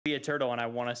be a turtle, and I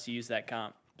want us to use that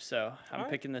comp. So I'm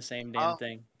picking the same damn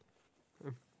thing.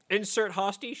 Insert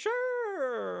Hosty?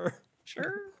 Sure.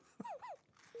 Sure.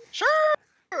 Sure.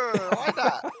 Why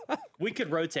not? We could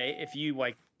rotate if you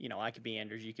like. You know, I could be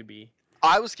Anders. You could be.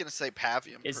 I was gonna say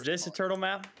Pavium. Is this a turtle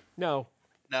map? No.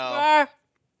 No.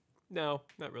 No,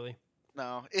 not really.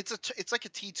 No. It's like a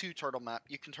T2 turtle map.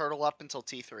 You can turtle up until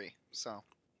T3. So.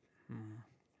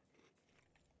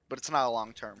 But it's not a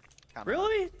long term.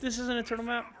 Really? This isn't a turtle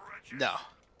map? No.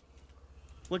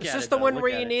 Look Is at this it, the though. one Look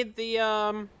where at you it. need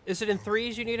the is it in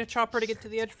threes you need a chopper to get to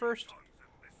the edge first?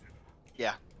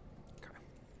 Yeah. Okay.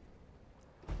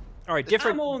 All right,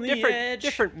 I'm on the edge.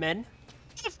 different men.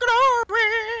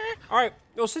 All right.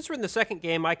 Well, since we're in the second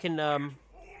game, I can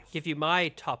give you my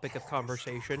topic of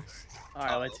conversation. All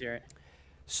right, let's hear it.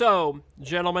 So,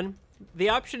 gentlemen, the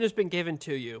option has been given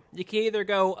to you. You can either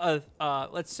go,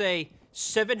 let's say,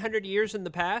 700 years in the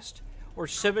past or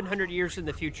 700 years in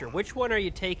the future. Which one are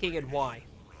you taking and why?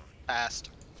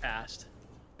 Past. Past.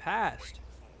 Past.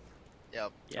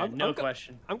 Yep. Yeah, no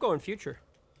question. I'm going future.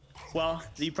 Well,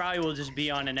 you probably will just be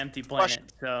on an empty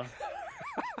planet, so...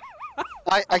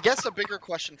 I guess a bigger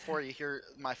question for you here,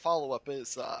 my follow-up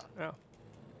is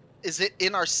it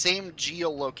in our same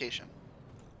geolocation?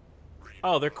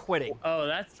 Oh, they're quitting. Oh,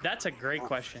 that's a great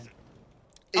question.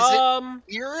 Is it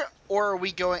here, or are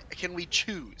we going? Can we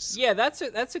choose? Yeah, that's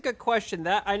a good question.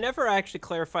 That I never actually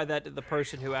clarified that to the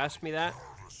person who asked me that.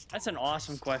 That's an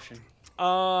awesome question.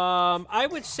 I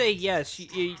would say yes.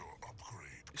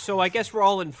 So I guess we're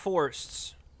all in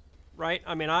forests, right?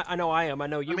 I mean, I know I am. I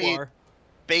know you are.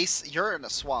 You're in a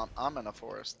swamp. I'm in a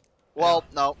forest. Well,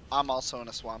 no, I'm also in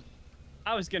a swamp.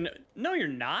 I was gonna... No, you're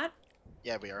not.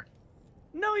 Yeah, we are.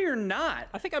 No, you're not.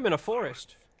 I think I'm in a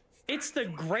forest. It's the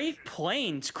Great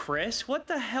Plains, Chris. What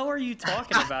the hell are you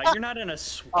talking about? You're not in a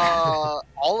swamp.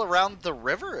 All around the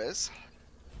river is.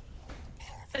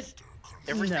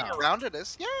 Everything No. around it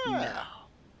is. Yeah.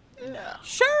 No. No.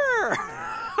 Sure.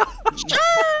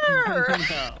 Sure.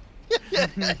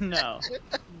 No. No.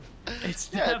 It's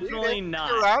definitely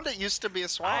not. Around it used to be a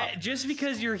swamp. Just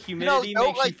because your humidity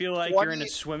makes you feel like you're in a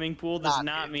swimming pool does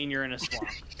not mean you're in a swamp.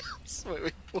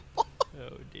 Swimming pool.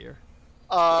 Oh dear.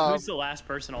 Who's the last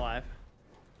person alive?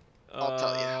 I'll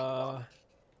tell you.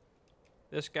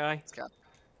 This guy.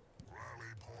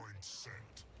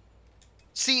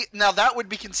 See, now that would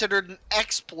be considered an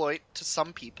exploit to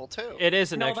some people too. It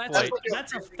is an exploit.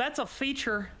 That's a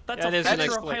feature. That's That a is an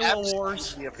feature of exploit. Halo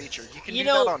Wars. A feature. You can do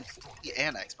that on PC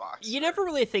and Xbox. You never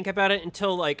really think about it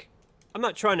until, like, I'm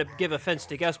not trying to give offense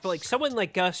to Gus, but like someone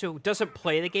like Gus who doesn't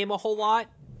play the game a whole lot,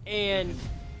 and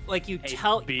like you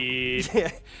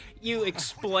you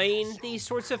explain these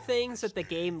sorts of things that the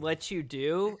game lets you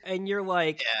do, and you're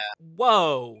like,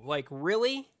 whoa, like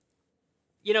really?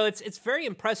 You know, it's very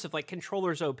impressive. Like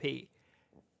controllers OP,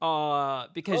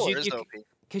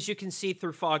 because you can see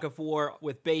through fog of war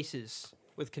with bases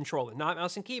with controller, not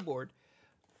mouse and keyboard,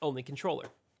 only controller.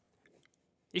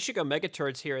 You should go mega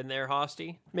turrets here and there,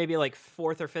 Hosty. Maybe like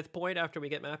 4th or 5th point after we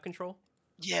get map control.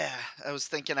 Yeah, I was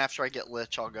thinking after I get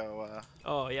Lich, I'll go.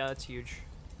 Oh yeah, that's huge.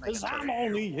 Cause I'm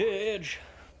on the edge.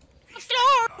 Let's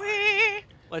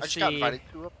I just see. got invited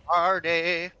to a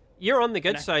party. You're on the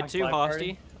good side too, Black Hosty.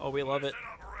 Party? Oh, we love it.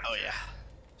 Oh yeah.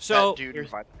 So That dude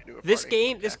invited me to a this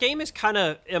party. game is kind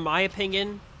of, in my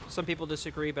opinion, some people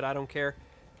disagree, but I don't care.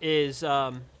 Is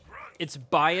it's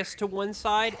biased to one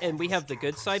side, and we have the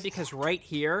good side because right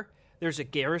here there's a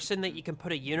garrison that you can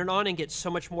put a unit on and get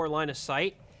so much more line of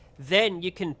sight. Then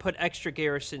you can put extra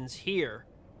garrisons here,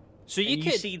 so you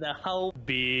could see the whole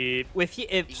beat.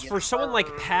 For someone like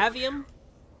Pavium,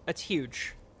 that's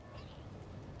huge.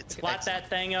 Light that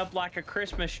thing up like a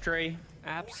Christmas tree.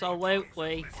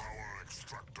 Absolutely.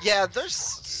 Yeah, there's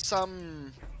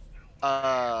some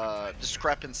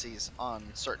discrepancies on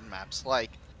certain maps, like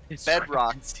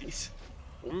Bedrock.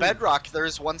 Bedrock,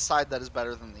 there's one side that is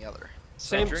better than the other.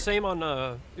 Same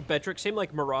on Bedrock. Same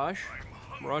like Mirage.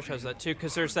 Mirage has that too,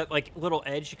 because there's that like little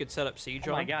edge you could set up siege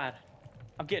on. Oh my god,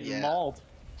 I'm getting mauled.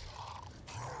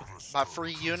 By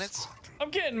free units. I'm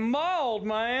getting mauled,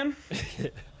 man.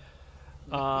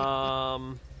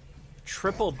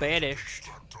 Triple banished.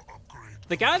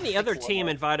 The guy on the other team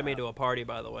invited me to a party,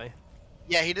 by the way.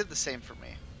 Yeah, he did the same for me.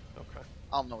 Okay.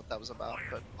 I don't know what that was about,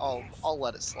 but I'll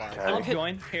let it slide. I'll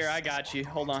join. Here, I got you.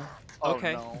 Hold on. Oh,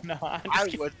 Okay. No, I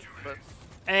would, but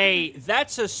Hey,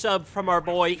 that's a sub from our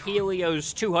boy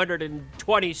Helios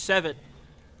 227.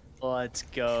 Let's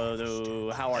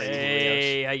go. How are you,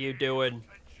 Hey, Helios? how you doing?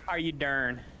 How are you,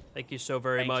 darn? Thank you so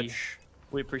very much. You.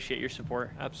 We appreciate your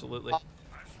support. Absolutely.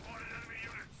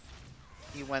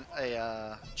 he went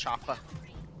a chopper.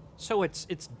 So it's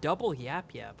double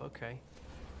yap yap. Okay.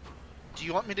 Do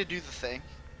you want me to do the thing?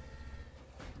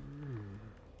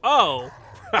 Oh.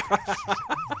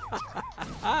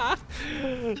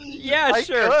 Yeah, I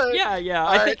sure. could. Yeah.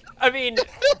 All right. I mean,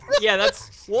 yeah,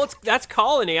 that's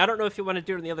colony. I don't know if you want to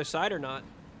do it on the other side or not.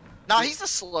 Nah, he's a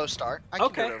slow start. I can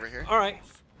Okay. do it over here. All right.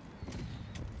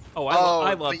 Oh,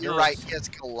 I love but you're those. right. He has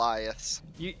Goliaths.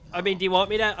 I mean, do you want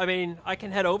me to? I mean, I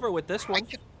can head over with this one.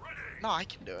 No, I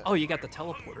can do it. Oh, you got the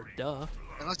teleporter. Duh.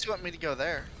 Unless you want me to go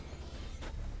there.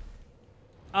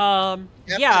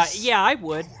 Yeah, I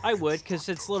would, because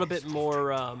it's a little bit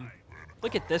more,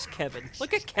 look at this, Kevin.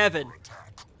 Look at Kevin.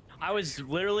 I was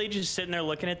literally just sitting there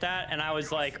looking at that, and I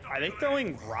was like, are they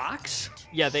throwing rocks?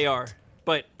 Yeah, they are.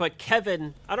 But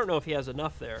Kevin, I don't know if he has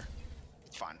enough there.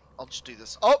 It's fine. I'll just do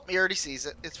this. Oh, he already sees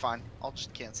it. It's fine. I'll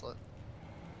just cancel it.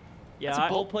 Yeah, That's a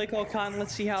bold play call, Con.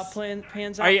 Let's see how it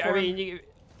pans out I mean,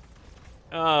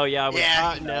 oh, yeah.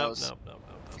 He no. knows.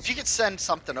 If you could send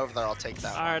something over there, I'll take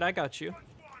that. All right, I got you.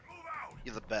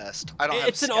 You're the best. I don't have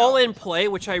It's an all-in play,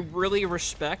 which I really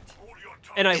respect,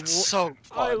 and it's so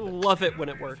fun. I love it when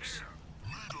it works.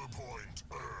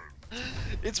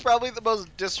 It's probably the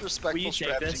most disrespectful Will you take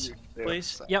strategy this, you can do, please?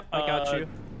 so. Yep, I got you.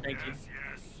 Thank you.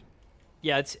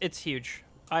 Yeah, it's huge.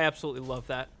 I absolutely love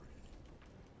that.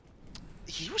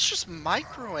 He was just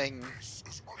microing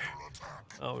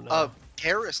Oh no. a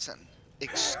garrison.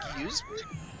 Excuse me?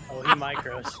 Oh, he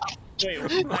micros. Wait,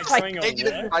 was he microing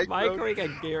a what? Microing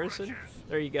a garrison?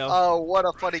 There you go. Oh, what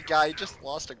a funny guy. He just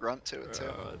lost a grunt to it, too.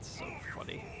 Oh, it's so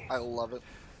funny. I love it.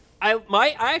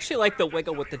 I actually like the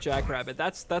wiggle with the jackrabbit.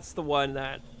 That's the one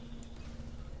that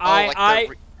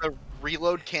The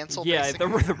reload cancel. yeah,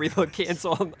 basically? the reload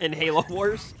cancel in Halo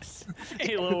Wars.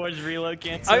 Halo Wars reload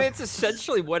cancel. I mean, it's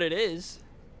essentially what it is.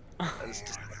 That is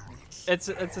just-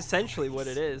 It's essentially what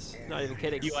it is. Not even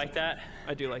kidding. You like that?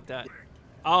 I do like that.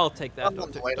 I'll take that. I'm Don't,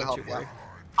 on the way to don't you help worry. you.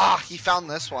 Ah, he found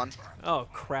this one. Oh,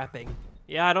 crapping.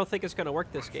 Yeah, I don't think it's gonna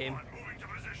work this game.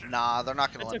 Nah, they're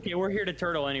not gonna That's let okay. We're here to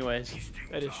turtle anyways.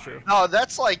 That is true. No,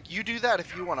 that's like, you do that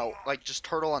if you want to, like, just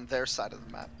turtle on their side of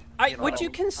the map. Would you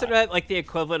consider that like the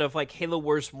equivalent of like Halo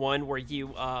Wars 1, where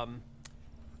you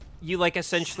like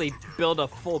essentially build a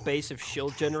full base of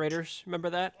shield generators? Remember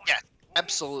that? Yeah,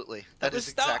 absolutely. That is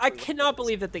I exactly what cannot it is.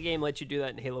 believe that the game let you do that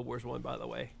in Halo Wars 1, by the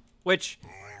way. Which,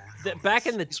 back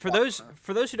in the for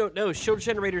those who don't know, shield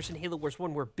generators in Halo Wars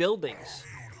 1 were buildings,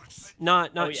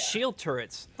 not shield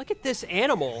turrets. Look at this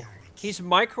animal. He's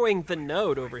microing the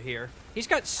node over here. He's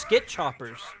got skit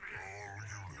choppers.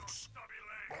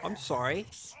 I'm sorry.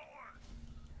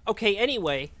 Okay,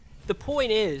 anyway, the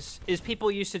point is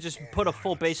people used to just put a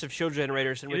full base of shield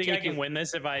generators and You think I can win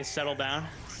this if I settle down?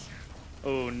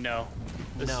 Oh no,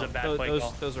 this is a bad play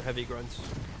call. Those are heavy grunts.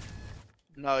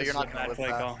 No, This you're is a not going bad to play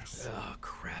that. call. Oh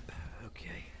crap.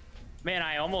 Okay. Man,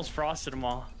 I almost frosted them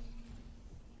all.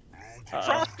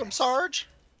 Frost them, Sarge.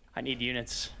 I need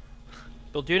units.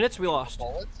 Build units, we lost.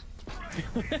 Bullets.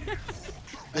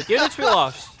 Build units, we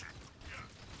lost.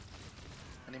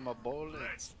 I need more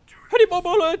bullets. I need more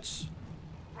bullets.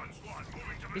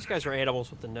 These guys are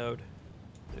animals with the node,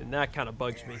 and that kind of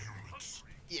bugs me.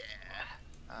 Yeah.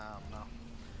 I don't know.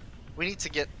 We need to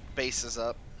get bases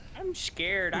up. I'm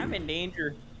scared. I'm in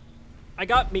danger. I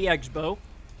got me Expo.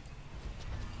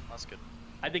 That's good.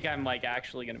 I think I'm like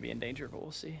actually gonna be in danger, but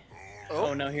we'll see. Oh.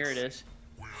 Oh no, here it is.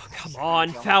 Come on,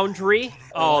 Foundry.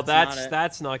 Oh, Oh, that's not it.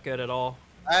 that's not good at all.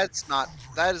 That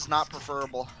is not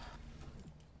preferable.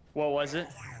 What was it?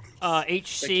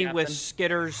 HC with captain?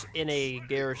 skitters in a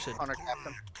garrison. Hunter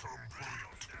Captain.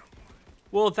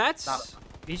 Well, that's Not-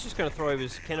 he's just gonna throw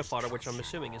his cannon fodder, which I'm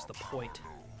assuming is the point.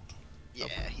 Yeah,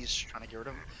 he's just trying to get rid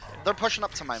of him. They're pushing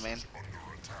up to my main.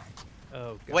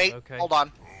 Oh god. Wait, okay. hold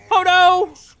on. Oh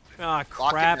no! Ah,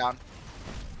 Lock crap. him down.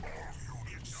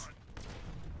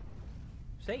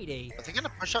 Sadie. Are they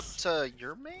gonna push up to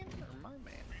your main or my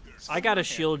main? I got a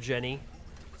shield, Jenny.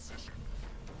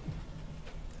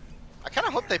 I kind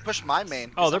of hope they push my main.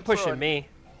 'cause Oh, they're I'm pushing throwing- me.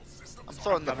 I'm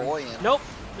throwing the boy in. Nope.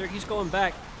 He's going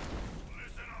back.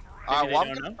 Alright, well, I'm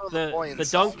Maybe they gonna don't throw the boy in. The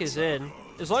dunk is in.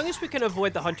 As long as we can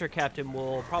avoid the hunter captain,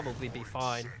 we'll probably be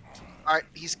fine. Alright,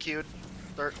 he's queued.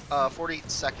 40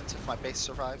 seconds if my base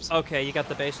survives. Okay, you got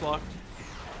the base locked?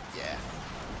 Yeah.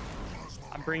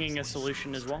 I'm bringing a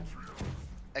solution as well.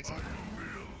 Excellent.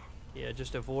 Yeah,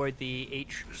 just avoid the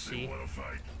HC.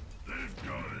 I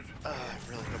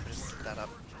really hope he doesn't pick that up.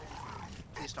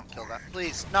 Please don't kill that.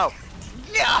 Please, no.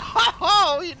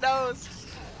 No! He knows.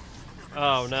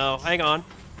 Oh no, hang on.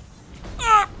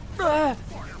 Ah! Ah!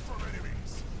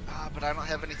 But I don't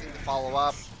have anything to follow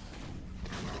up.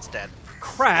 It's dead.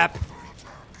 Crap!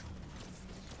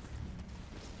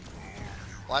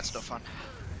 Well, that's no fun.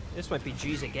 This might be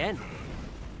G's again.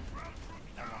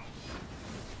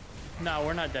 No,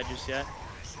 we're not dead just yet.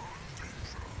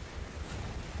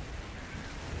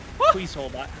 Please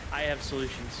hold. I have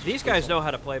solutions. These guys know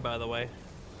how to play, by the way.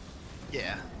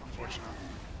 Yeah, unfortunately.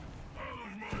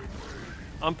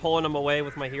 I'm pulling them away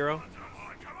with my hero.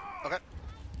 Okay.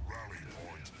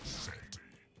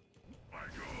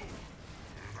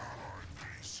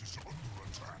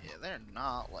 Yeah, they're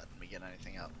not letting me get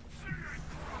anything up.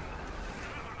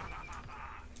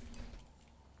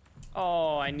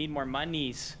 Oh, I need more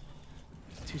monies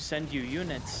to send you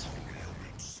units.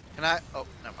 Can I? Oh,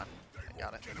 never mind. I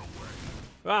got it.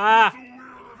 Ah!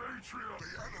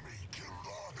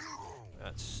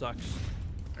 That sucks.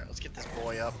 Alright, let's get this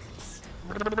boy up.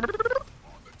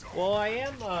 Well, I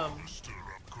am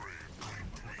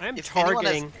If targeting.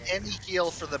 anyone has any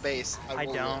heal for the base, I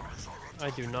will don't. I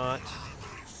do not.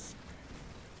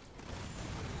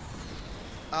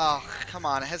 Oh, come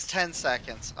on. It has 10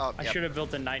 seconds. Oh, I yep. should have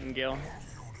built a Nightingale.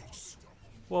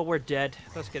 Well, we're dead.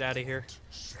 Let's get out of here.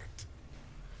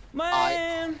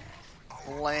 Man!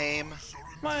 Lame.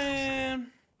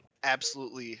 Man!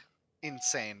 Absolutely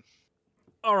insane.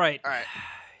 All right. All right.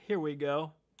 Here we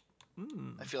go.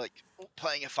 I feel like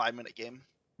playing a 5-minute game.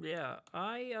 Yeah,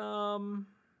 I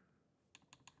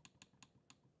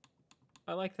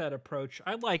like that approach.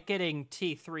 I like getting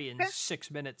T3 in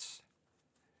 6 minutes.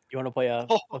 You want to play a...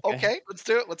 Oh, okay, let's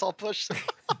do it. Let's all push.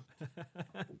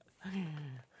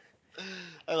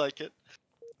 I like it.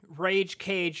 Rage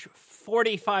Cage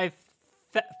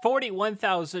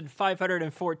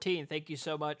 41,514. Thank you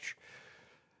so much.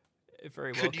 It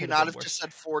very well Could you not have just said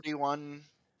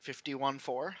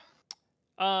 41,51,4?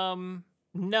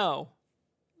 No.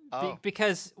 Oh.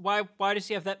 Because why does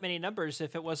he have that many numbers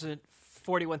if it wasn't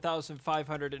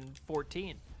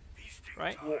 41,514?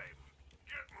 Right? Well,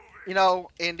 you know,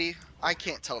 Andy, I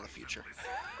can't tell the future.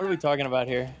 What are we talking about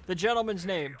here? The gentleman's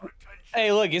name.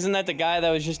 Hey, look, isn't that the guy that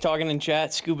was just talking in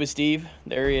chat? Scuba Steve?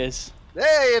 There he is.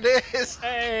 Hey, it is!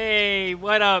 Hey,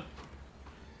 what up?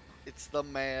 It's the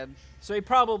man. So he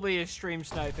probably is stream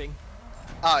sniping.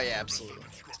 Oh, yeah, absolutely.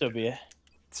 So be it.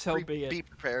 So be it. Be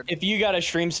prepared. If you gotta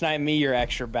stream snipe me, you're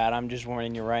extra bad. I'm just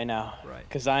warning you right now. Right.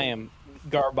 Because I am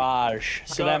garbage.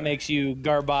 So that makes you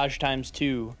garbage times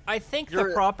 2. I think You're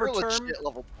the proper you're term legit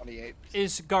level 28.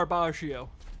 is garbaggio.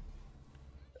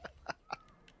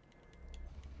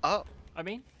 Oh. I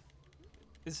mean,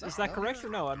 is that correct or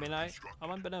no? I mean, I'm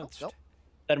unbeknownst. Nope.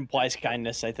 That implies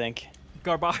kindness, I think.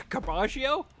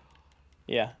 Garbaggio?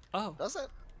 Yeah. Oh, Does it?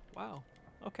 wow.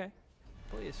 Okay.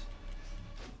 Please.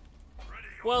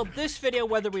 Well, this video,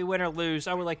 whether we win or lose,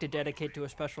 I would like to dedicate to a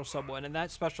special someone, and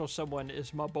that special someone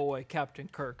is my boy, Captain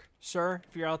Kirk. Sir,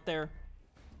 if you're out there,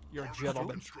 you're a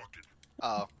gentleman.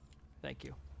 Oh. Thank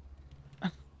you.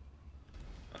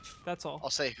 That's all. I'll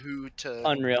say who to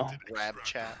Unreal. grab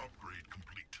chat.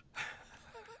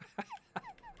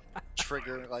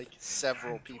 Trigger like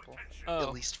several people. Oh.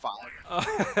 At least 5.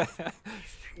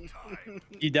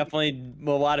 You definitely...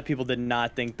 Well, a lot of people did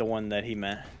not think the one that he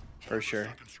meant. For sure.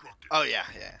 Oh, yeah,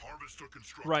 yeah.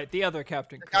 Right, the other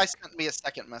Captain The Kirk. guy sent me a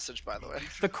second message, by the way.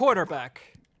 The quarterback.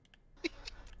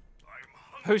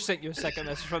 Who sent you a second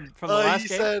message from the last he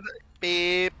game? said,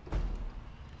 beep.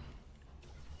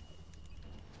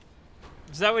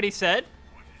 Is that what he said?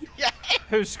 Yeah.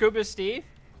 Who, Scuba Steve?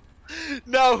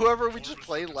 No, whoever we just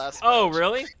played last Oh, match.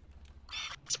 really?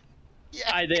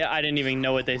 Yeah. I didn't even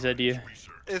know what they said to you.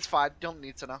 It's fine. Don't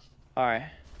need to know. Alright.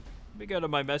 Let me go to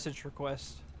my message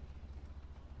request.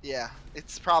 Yeah,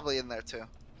 it's probably in there too.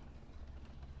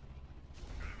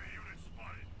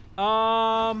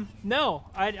 No.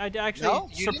 I actually, No?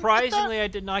 You didn't get surprisingly, that? I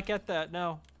did not get that,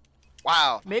 no.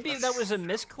 Wow. Maybe that was a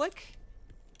misclick?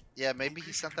 Yeah, maybe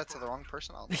he sent that to the wrong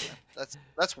person.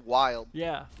 That's wild.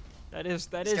 Yeah. That is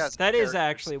This guy's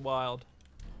actually characters. wild.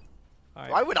 All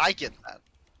right. Why would I get that?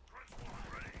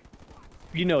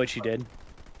 You know what you did.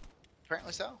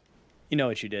 Apparently so. You know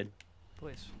what you did.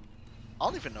 Please. I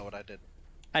don't even know what I did.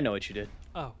 I know what you did.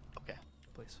 Oh, Okay.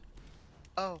 please.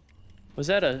 Oh. Was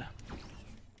that a...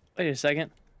 Wait a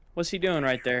second. What's he doing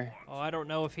right there? Oh, I don't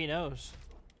know if he knows.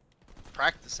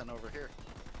 Practicing over here.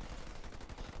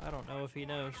 I don't know if he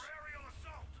knows.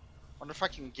 Wonder if I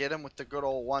can get him with the good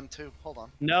old 1-2. Hold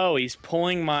on. No, he's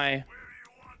pulling my...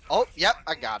 Oh, yep,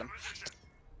 I got him.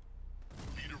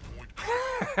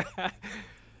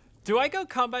 Do I go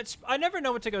combat? I never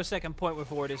know what to go second point with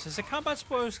Vortis. Is it combat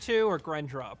spoils 2 or grind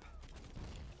drop?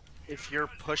 If you're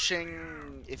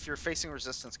pushing, if you're facing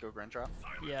resistance, go grand drop.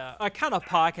 Yeah, I kind of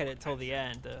pocket it till the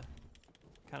end to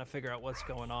kind of figure out what's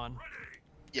going on.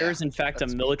 Yeah, There's in fact a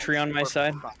that's military on my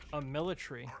side. A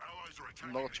military.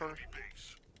 Military.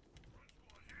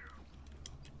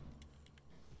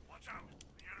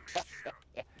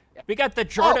 We got the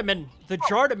Jardiman. The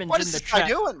Jardimans What in is the this guy chat.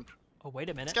 doing? Oh, wait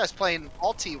a minute. This guy's playing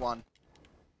all T1.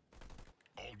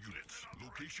 All units,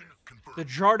 location confirmed. The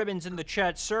Jardimans in the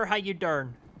chat. Sir, how you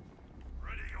darn?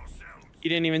 You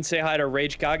didn't even say hi to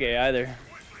Rage Kage either.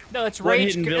 No, it's What Rage.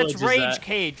 hidden village It's is Rage that?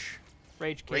 Cage.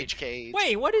 Rage Cage. Rage Cage.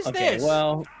 Wait, what is Okay, this?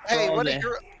 well. Hey, well,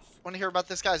 want to hear about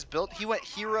this guy's build? He went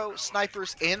hero,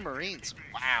 snipers, and marines.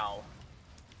 Wow.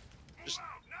 Just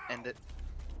end it.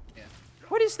 Yeah.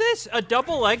 What is this? A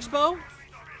double legs bow?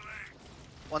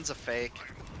 One's a fake.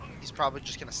 He's probably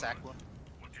just gonna sack one.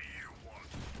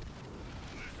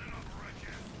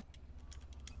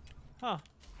 Huh.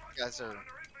 You guys are.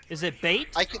 Is it bait?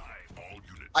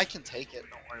 I can take it.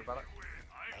 Don't worry about it.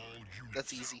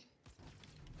 That's easy.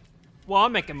 Well,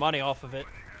 I'm making money off of it.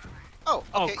 Oh,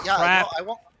 Oh, okay. Yeah, crap. no, I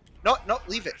won't. No, no,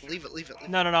 leave it. Leave it. Leave it. Leave it.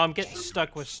 No, no, no. I'm getting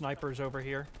stuck with snipers over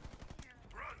here.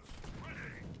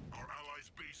 Our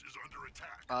allies' base is under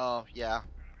attack. Oh, yeah.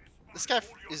 This guy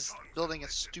is building a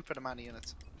stupid amount of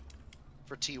units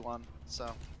for T1, so.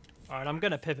 All right, I'm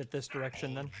gonna pivot this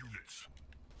direction then. Units.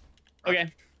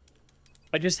 Okay.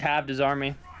 I just halved his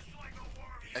army.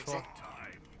 Excellent.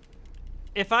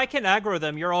 If I can aggro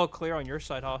them, you're all clear on your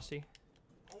side, Hosty.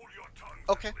 Hold your tongue.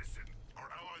 Okay. Listen. Our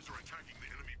allies are attacking the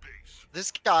enemy base.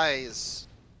 This guy is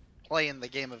playing the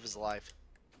game of his life.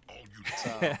 All units. So.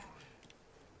 Let's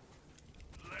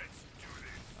do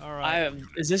this. All right.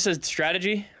 Is this a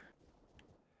strategy?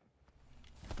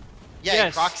 Yeah,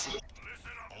 Yes. proxy.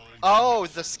 Oh,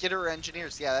 the Skitter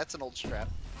engineers. Yeah, that's an old strat.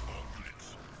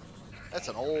 That's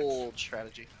an old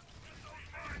strategy.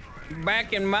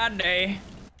 Back in my day,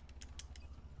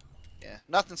 Yeah,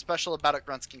 nothing special about it.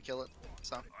 Grunts can kill it.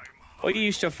 So we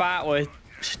used to fight with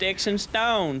sticks and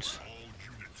stones.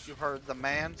 you've heard the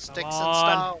man, sticks and on. stone.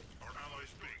 Our allies'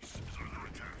 base is under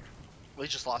attack. Well, he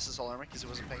just lost his whole army because he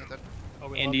wasn't paying attention. Oh,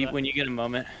 we love Andy, that. when you get a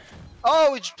moment.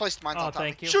 Oh, he just placed mines Oh, on top.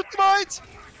 thank you. Shoot the mines!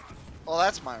 Well,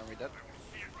 that's my army dead.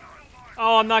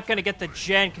 Oh, I'm not gonna get the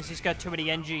gen because he's got too many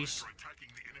NGs. Attacking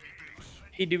the enemy base.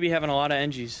 He do be having a lot of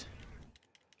NGs.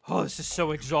 Oh, this is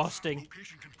so exhausting.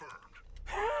 Location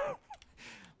confirmed.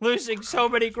 Losing so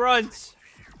many grunts.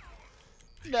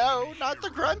 No, not the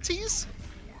grunties.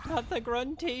 Not the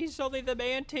grunties, only the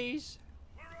manties.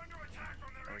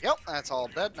 There we go. That's all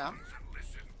dead now.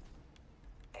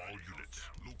 All units.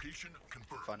 Location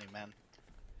confirmed. Funny man.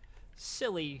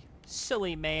 Silly,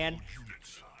 silly man.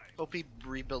 Units. Hope he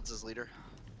rebuilds his leader.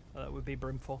 Oh, that would be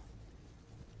brimful.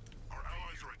 Our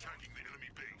allies are attacking the enemy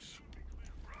base.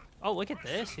 Oh, look at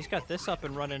this. He's got this up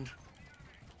and running.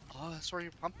 Oh, that's where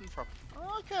you're pumping from.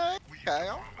 Okay. Okay.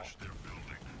 Demolish their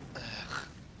building.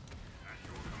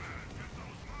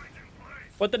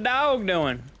 What the dog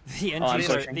doing? The I'm NGs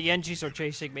are pushing. the NGs are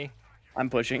chasing me. I'm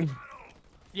pushing.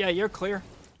 Yeah, you're clear.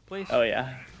 Please. Oh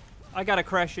yeah. I gotta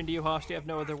crash into you, Hosty. I have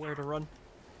no other where to run.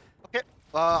 Okay.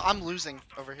 I'm losing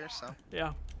over here, so.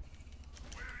 Yeah.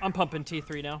 I'm pumping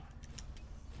T3 now.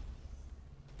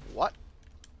 What?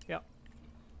 Yep.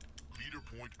 Leader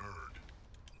point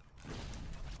earned.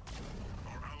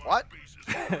 Our allies' What? base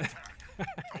is under attack.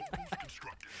 Outpost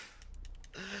constructed.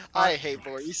 I hate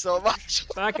Mori so much.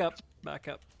 Back up. Back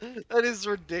up. That is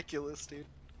ridiculous, dude.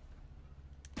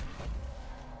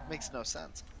 Makes no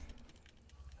sense.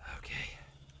 Okay.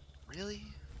 Really?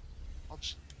 I'll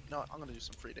just. No, I'm gonna do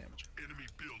some free damage. Enemy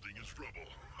building is rubble.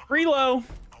 Reload.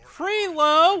 Free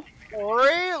low.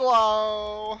 Reload.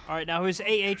 All right, now his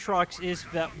AA trucks is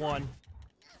Vet 1.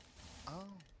 Oh.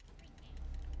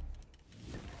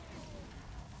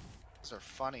 These are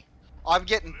funny. Oh,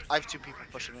 I have two people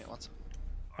pushing me at once.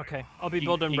 Okay, I'll be You-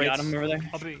 building you rates. got him over there?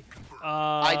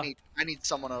 I'll be. I need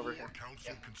someone over War here.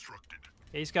 council constructed.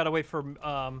 He's got to wait for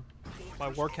my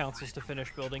war councils to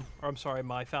finish building, or I'm sorry,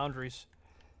 my foundries.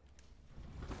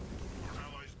 Our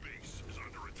allies' base is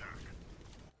under attack.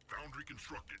 Foundry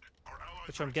constructed. Our allies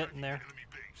Which are I'm getting attacking there. the enemy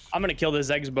base. I'm gonna kill this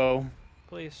Exbo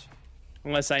Please.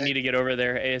 unless I need to get over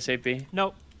there ASAP.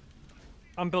 Nope.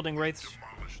 I'm building wraiths.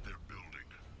 Demolish their building.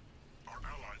 Our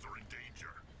allies are in danger.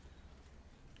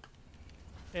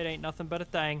 It ain't nothing but a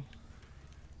thing.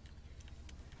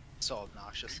 So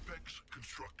obnoxious. Apex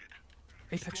constructed.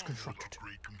 Apex Stronghold constructed.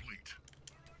 upgrade complete.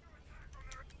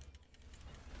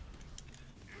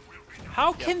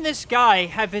 How can this guy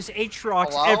have his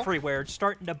H-Rocks Hello? everywhere? It's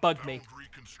starting to bug me. Foundry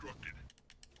constructed.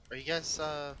 Are you guys?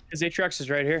 His Atriox is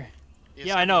right here. You guys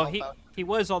Yeah, I gonna know. help out? He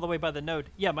was all the way by the node.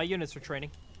 Yeah, my units are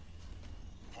training.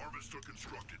 Harvester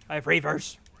constructed. I have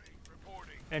Reavers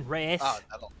Reporting. and Wraiths. Oh,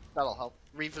 that'll help.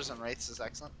 Reavers and Wraiths is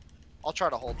excellent. I'll try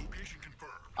to hold. Location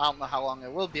confirmed. I don't know how long I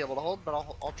will be able to hold, but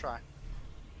I'll try.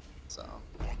 So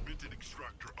Augmented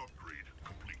extractor upgrade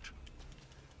complete.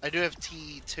 I do have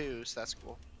T2, so that's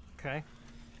cool. Okay.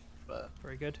 But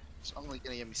very good. it's only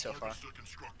gonna get me so far. Our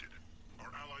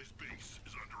allies' base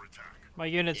is under attack. My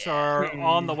units are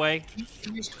on the way.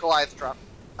 He used Goliath drop.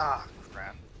 Ah,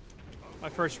 crap. My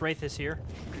first Wraith is here.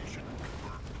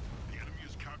 The enemy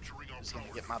is capturing our Just gonna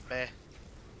power. get my bear.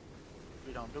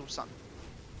 We don't do something.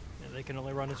 Yeah, they can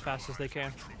only run as fast as they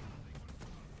can.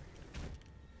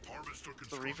 Harvester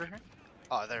The Reaver here?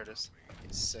 Oh, there it is.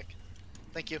 He's sick.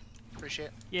 Thank you. Appreciate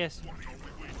it. Yes. We've lost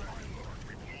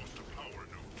a power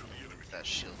node to the enemy. That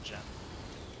shield gem.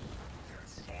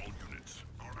 All units.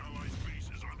 Our allies' base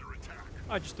is under attack.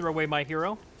 I just threw away my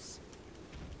hero.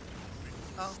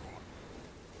 Oh,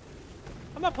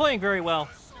 I'm not playing very well.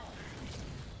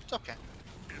 it's okay.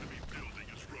 Enemy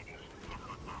building is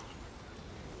rubble.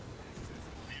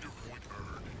 Leader point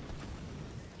earned.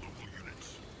 Local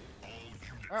units. All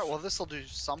units. Alright, well, this will do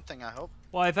something, I hope.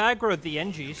 Well, I've aggroed the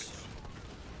NGs.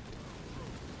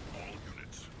 All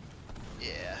units.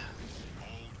 Yeah. All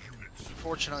units.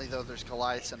 Unfortunately, though, there's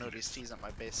Goliaths and ODSTs at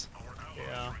my base.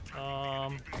 Yeah.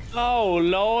 Oh,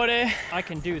 lordy. I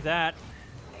can do that.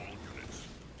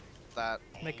 That.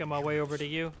 Making my way over to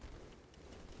you.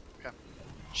 Okay.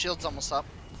 Shield's almost up.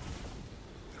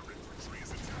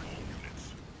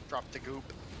 Drop the goop.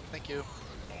 Thank you.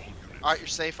 Alright, you're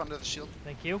safe under the shield.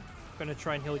 Thank you. Gonna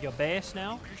try and heal your base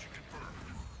now.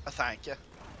 Thank you.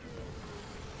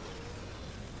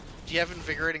 Do you have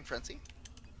Invigorating Frenzy?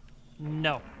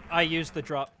 No. I used the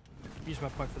drop. Use my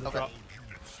point for the Okay. drop.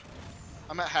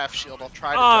 I'm at half shield. I'll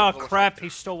try to Oh, juggle if crap. He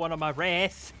stole one of my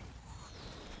Wraith.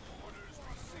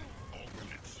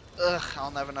 Ugh, I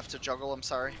don't have enough to juggle. I'm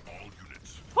sorry.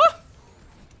 Huh!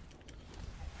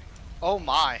 Oh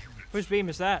my. Whose beam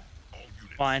is that?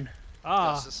 Fine.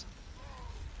 Ah, Gus's.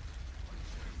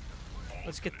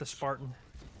 let's get the Spartan.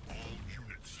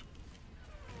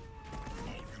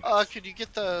 Could you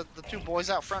get the two boys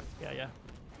out front? Yeah, yeah.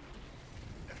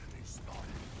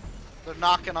 They're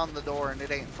knocking on the door and it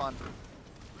ain't fun.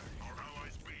 Our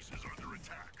allies' base is under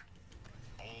attack.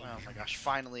 Oh my gosh,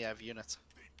 finally I have units.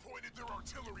 They pointed their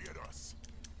artillery at us.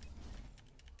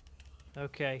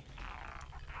 Okay.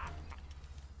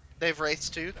 They have Wraiths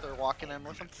too. They're walking in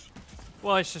with them.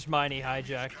 Well, it's just Miney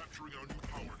Hijack. Capturing our new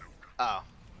power node. Oh.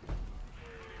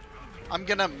 I'm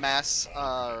gonna mass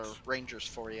Rangers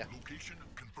for you. Location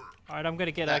confirmed. Alright, I'm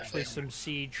gonna get That actually thing. some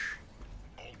siege.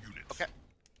 All units. Okay.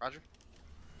 Roger.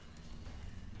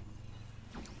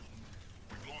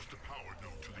 We've lost a power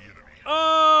node to the enemy.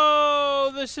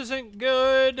 Oh, this isn't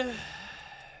good.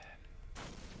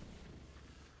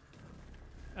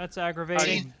 That's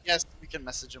aggravating. Yes, we can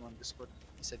message him on Discord.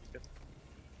 He said he's good.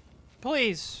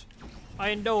 Please. I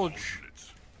indulge.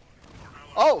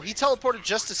 Oh, he teleported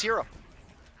just as hero.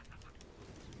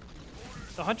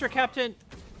 The Hunter Captain...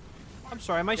 I'm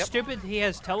sorry, am I Yep. stupid? He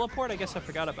has teleport? I guess I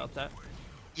forgot about that.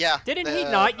 Yeah. Didn't he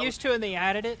not used to and they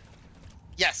added it?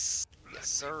 Yes. Yes,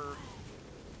 sir.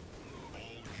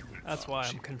 That's why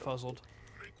I'm confuzzled.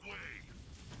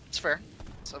 It's fair.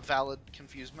 It's a valid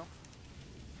confusement.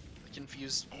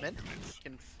 Confusement?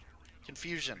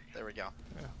 Confusion. There we go.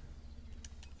 Yeah.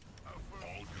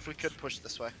 If we could push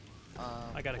this way.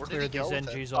 I gotta where did clear he these go with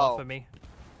it? NGs off Oh, of me.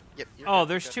 Yep, you're Oh, good,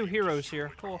 there's good. two heroes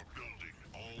here. Cool. Building.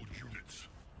 All units.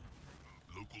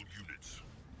 Local units.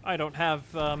 I don't have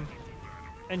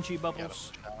NG Gotta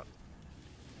bubbles. push out.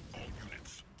 All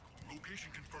units.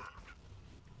 Location confirmed.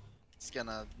 It's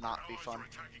gonna not be Allies fun. are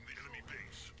attacking the enemy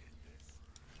base.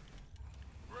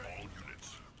 All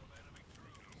units.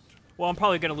 Well, I'm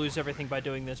probably gonna lose everything by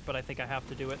doing this, but I think I have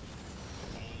to do it.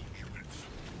 All units.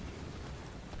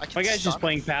 I can My guy's stun just him.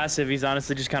 playing passive. He's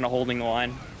honestly just kind of holding the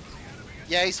line.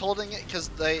 Yeah, he's holding it because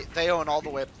they own all the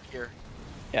way up here.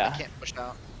 I Yeah. can't push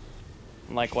out.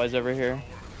 Likewise over here.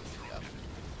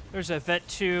 There's a Vet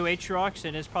 2 Aatrox,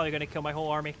 and it's probably gonna kill my whole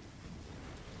army.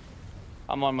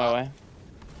 I'm on my way.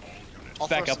 I'll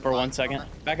Back throw up some for 1 mines on second.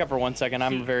 it. Back up for 1 second.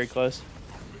 I'm very close.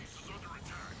 Base is under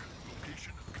attack.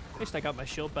 Location At least I got my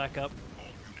shield back up. all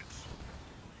units.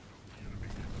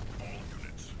 All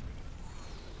units.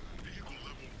 Vehicle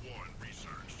level 1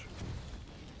 researched.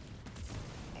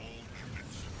 All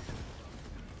units.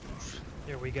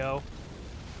 There we go.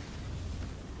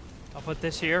 I'll put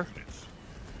this here.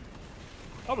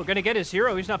 Oh, we're gonna get his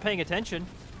hero. He's not paying attention.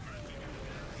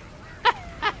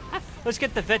 Let's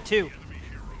get the Vet 2.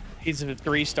 He's a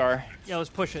 3-star. Yeah, let's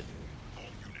push it.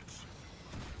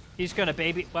 He's gonna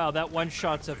baby. Wow, that one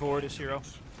shot's a Vortis hero.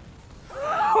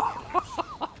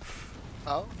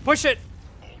 Oh, Push it!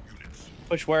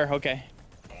 Push where? Okay.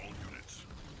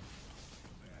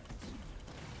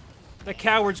 The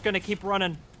coward's gonna keep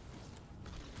running.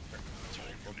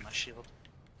 hold my shield.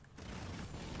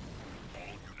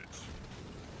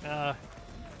 Uh,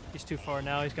 He's too far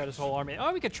now. He's got his whole army.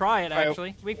 Oh, we could try it, All right,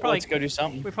 actually. We probably let's go do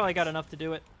something. We probably got enough to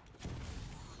do it.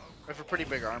 We have a pretty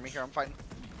big army here. I'm fighting.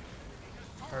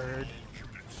 Heard.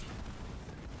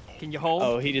 Can you hold?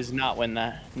 Oh, he does not win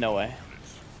that. No way.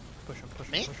 Push him, push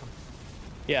him, Me? push him.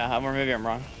 Yeah, or maybe I'm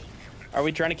wrong. Are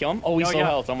we trying to kill him? Oh, he's No, low yeah.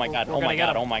 health. Oh my god. We're Oh gonna my get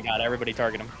god. him. Oh my god. Everybody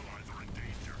target him.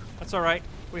 That's all right.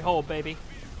 We hold, baby.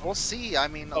 We'll see. I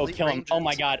mean, Oh, elite kill him. rangers. Oh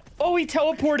my god. Oh, he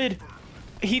teleported.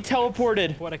 He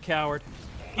teleported. What a coward.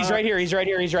 He's right here. He's right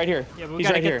here. He's right here. Yeah, but we He's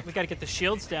gotta right here. we gotta get the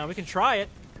shields down. We can try it.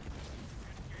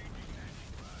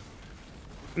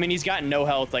 I mean, he's got no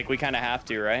health. Like, we kind of have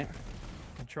to, right?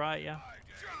 We can try it, yeah.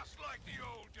 Just like the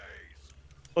old days.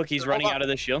 Look, he's running out of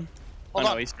the shield. Hold oh,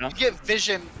 on. no, he's not. You get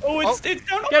vision. Oh, it's down.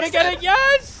 Get it, get it!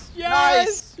 Yes!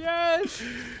 Yes! Nice. Yes!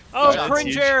 Oh, That's cringe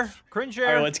huge. air! Cringe All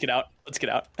air! right, let's get out. Let's get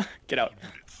out. Get out.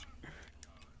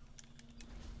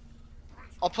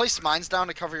 I'll place mines down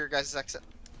to cover your guys' exit.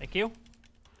 Thank you.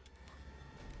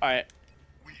 All right.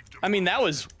 I mean, that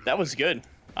was good.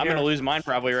 I'm Here. gonna lose mine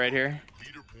probably right here.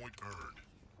 Leader point earned.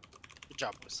 Good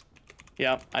job, boys.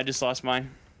 Yeah, I just lost mine.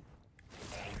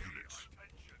 All units.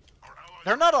 Our allies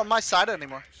They're not on my side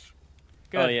anymore.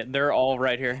 Good. Oh yeah, they're all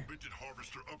right here. augmented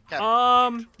harvester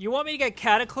up. Okay. You want me to get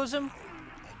Cataclysm?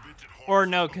 Augmented Or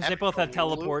no, because they both have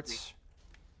Absolutely. teleports.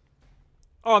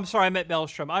 Oh, I'm sorry, I meant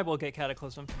Maelstrom. I will get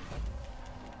Cataclysm.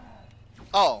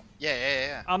 Oh,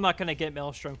 yeah. I'm not gonna get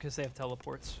Maelstrom because they have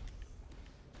teleports.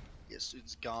 Yes,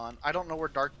 dude's gone. I don't know where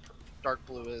dark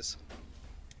blue is.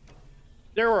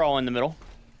 They were all in the middle.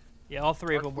 Yeah, all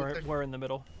three of them Dark blue were in the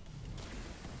middle.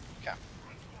 Okay. Our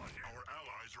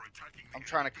allies are attacking the I'm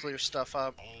trying to clear stuff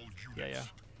up. all units. Yeah, yeah.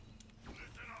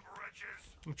 Listen up, wretches.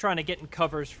 I'm trying to get in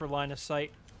covers for line of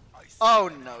sight. Oh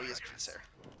no, he has Crusader.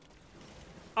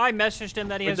 I messaged him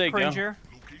that he Where'd has they go? cringe air.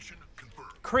 Location confirmed.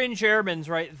 Cringe airman's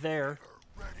right there.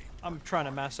 I'm trying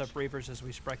to mass up Reavers as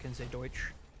we sprechen sie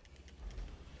Deutsch.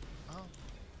 Oh.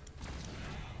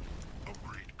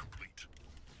 Upgrade complete.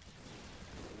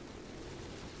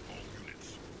 All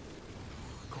units.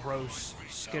 Gross.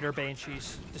 Skitter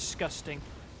Banshees. Disgusting.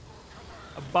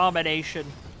 Abomination.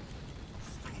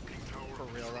 For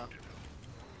real though.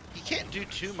 You can't do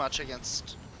too much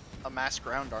against a mass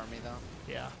ground army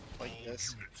though, Yeah. like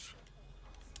this. Units.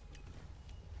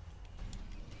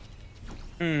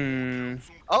 Hmm.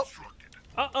 Oh, Constructed.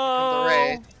 the Uh-oh!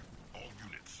 raid. All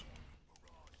units.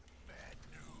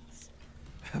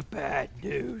 Bad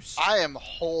news. I am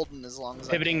holding as long as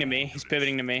Pivoting to me. He's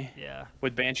pivoting to me Yeah.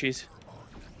 with banshees.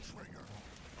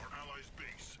 Our allies'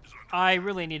 base is under I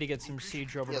really need to get some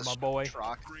siege over to Yes, my boy.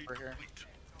 Troc upgrade over here. complete.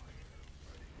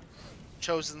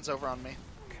 Chosen's over on me.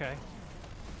 Okay.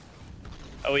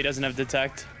 Oh, he doesn't have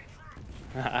detect.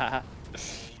 All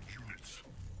units.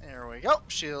 There we go.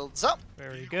 Shields up.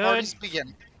 Very good. Party's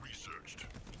beginning. Researched.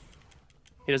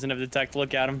 He doesn't have detect.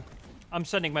 Look at him. I'm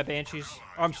sending my Banshees.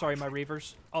 Oh, I'm sorry, my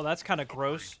Reavers. Oh, that's kind of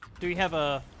gross. Do you have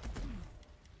a...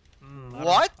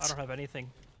 What? I don't have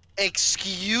anything.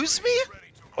 Excuse me?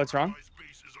 What's wrong? Allies'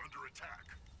 base is under attack.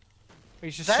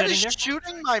 He's just That sitting is there?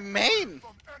 shooting my main.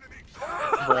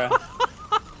 Bruh.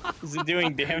 Is it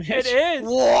doing damage? It is!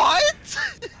 What?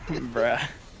 Bruh.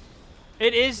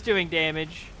 It is doing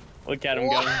damage. Look at him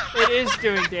What? go. It is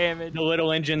doing damage. The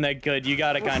little engine that good. You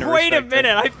gotta kind of Wait a respect it.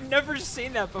 minute, I've never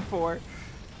seen that before.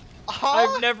 Huh?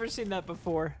 I've never seen that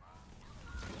before.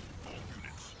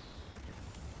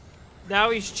 Now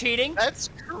he's cheating. That's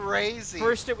crazy.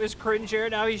 First it was cringe air,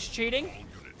 now he's cheating.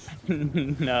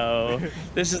 No.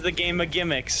 This is the game of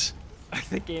gimmicks.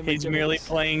 The game He's of merely gimmicks.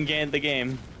 playing the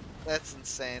game. That's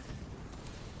insane.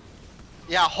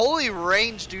 Yeah, holy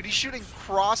range, dude. He's shooting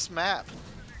cross map.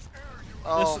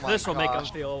 Oh my This will make him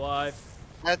gosh. feel alive.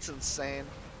 That's insane.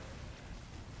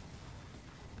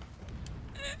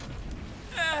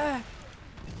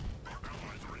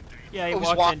 Yeah, he Oh, he's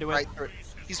walked walking into it. right through it.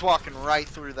 He's walking right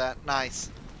through that. Nice.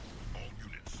 All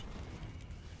units.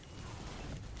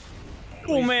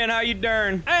 Oh man, how you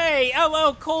doing? Hey,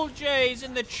 LL Cool J's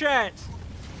in the chat.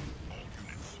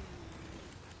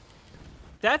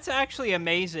 That's actually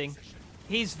amazing.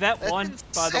 He's vet That's one,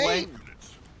 by the way. insane.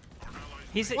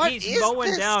 He's What he's is mowing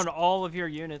this? down all of your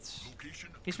units. Location.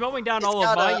 He's mowing down It's all of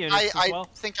got my a- units I as well.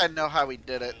 think I know how he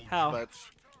did it. How?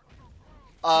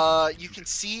 But you can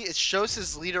see it shows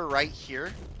his leader right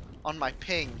here on my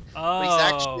ping. But he's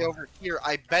actually Oh. over here.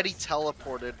 I bet he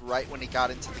teleported right when he got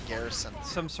into the garrison.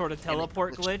 Some sort of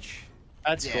teleport glitched. glitch.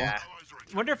 That's Yeah. Allies are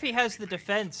attacking. Wonder if he has the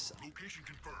defense. Location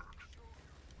confirmed.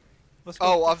 Let's go.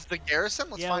 Oh, of the garrison?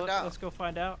 Let's yeah, find out. let's go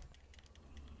find out.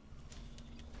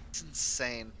 It's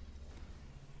insane.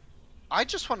 I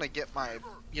just want to get my,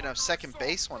 second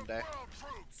base one day. Our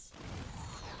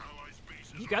allies'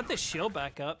 base is You got the shield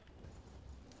back up.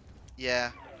 Yeah.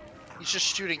 He's just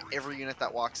shooting every unit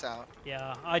that walks out.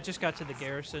 Yeah, I just got to the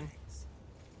garrison.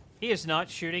 He is not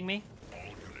shooting me.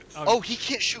 Oh, he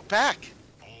can't shoot back.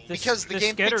 Because the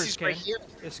game thinks he's right here.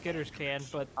 The skitters can,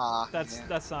 but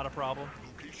that's not a problem.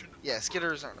 Yeah,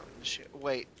 skitters aren't.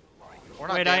 Wait. We're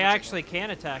not Wait, I damaging actually can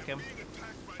attack him.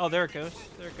 Oh, there it goes.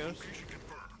 There it goes.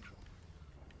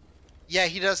 Yeah,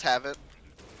 he does have it.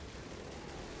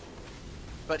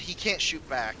 But he can't shoot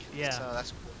back. Yeah. So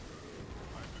that's cool.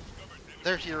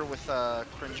 They're here with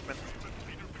cringement.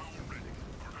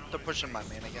 They're pushing my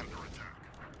man again.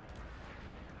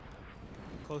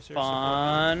 Closer.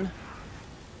 Fun.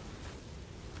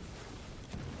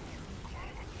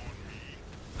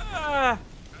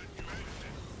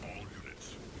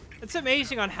 It's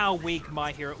amazing on how weak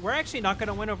my hero. We're actually not going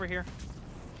to win over here.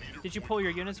 Did you pull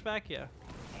your units back? Yeah.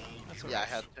 Yeah, I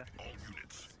had to.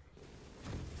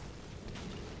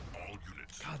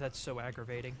 God, that's so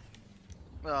aggravating.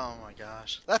 Oh my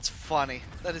gosh. That's funny.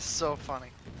 That is so funny.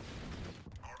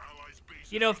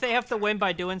 You know, if they have to win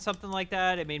by doing something like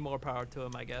that, I mean, more power to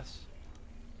them, I guess.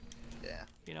 Yeah.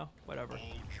 You know, whatever.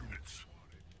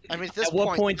 I mean, at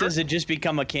what point does it just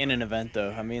become a canon event,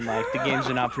 though? I mean, like, the game's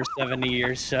been out for 70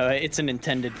 years, so it's an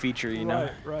intended feature, you know?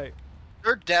 Right.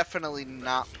 They're definitely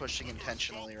not pushing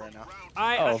intentionally right now.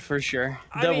 Oh, for sure.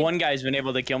 The one guy's been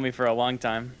able to kill me for a long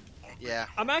time. Yeah.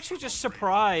 I'm actually just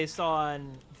surprised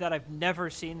on that I've never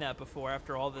seen that before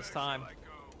after all this time.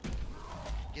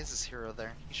 He has his hero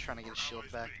there. He's trying to get his shield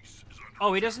back.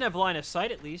 Oh, he doesn't have line of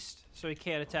sight at least, so he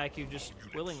can't attack you just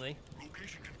willingly.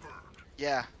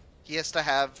 Yeah. He has to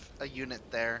have a unit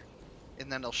there,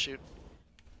 and then he'll shoot.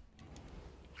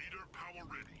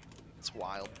 It's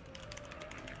wild.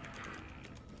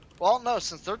 Well, no,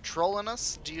 since they're trolling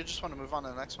us, do you just want to move on to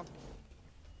the next one?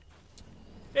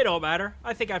 It don't matter.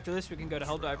 I think after this we can go to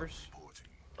Helldivers.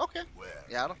 Okay.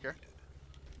 Yeah, I don't care.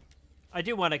 I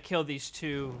do want to kill these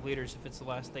two leaders if it's the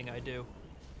last thing I do.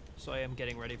 So I am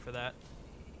getting ready for that.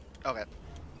 Okay.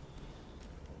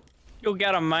 You'll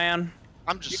get him, man.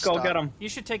 I'm just go get him. You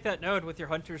should take that node with your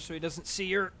hunters so he doesn't see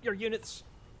your units.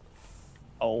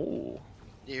 Oh.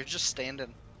 Yeah, you're just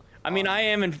standing. I mean, I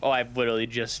am in... Oh, I've literally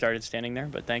just started standing there,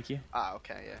 but thank you. Ah,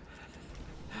 okay, yeah.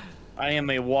 I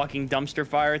am a walking dumpster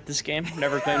fire at this game.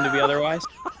 Never claimed to be otherwise.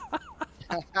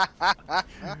 Oh,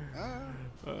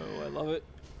 I love it.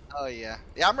 Oh, yeah.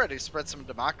 Yeah, I'm ready to spread some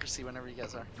democracy whenever you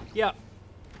guys are. Yeah.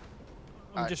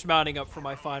 I'm Right. just mounting up for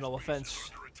my final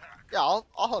offense. Yeah, I'll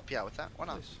help you out with that. Why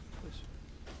not? Please, please.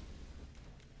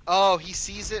 Oh, he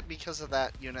sees it because of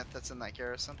that unit that's in that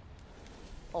garrison.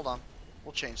 Hold on.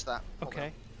 We'll change that. Hold Okay,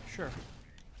 on. sure.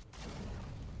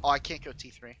 Oh, I can't go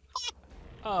T3.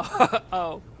 Oh,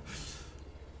 oh.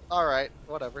 Alright,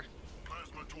 whatever.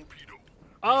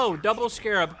 Oh, double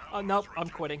scarab. Oh, nope, I'm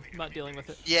quitting. I'm not dealing with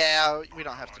it. Yeah, we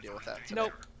don't have to deal with that today.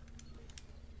 Nope.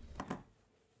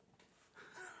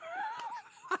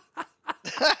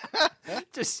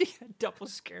 To see a double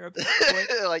scarab.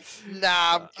 Like,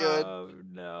 nah, I'm good. Oh,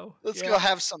 no. Let's go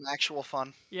have some actual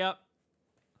fun. Yep.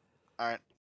 Alright.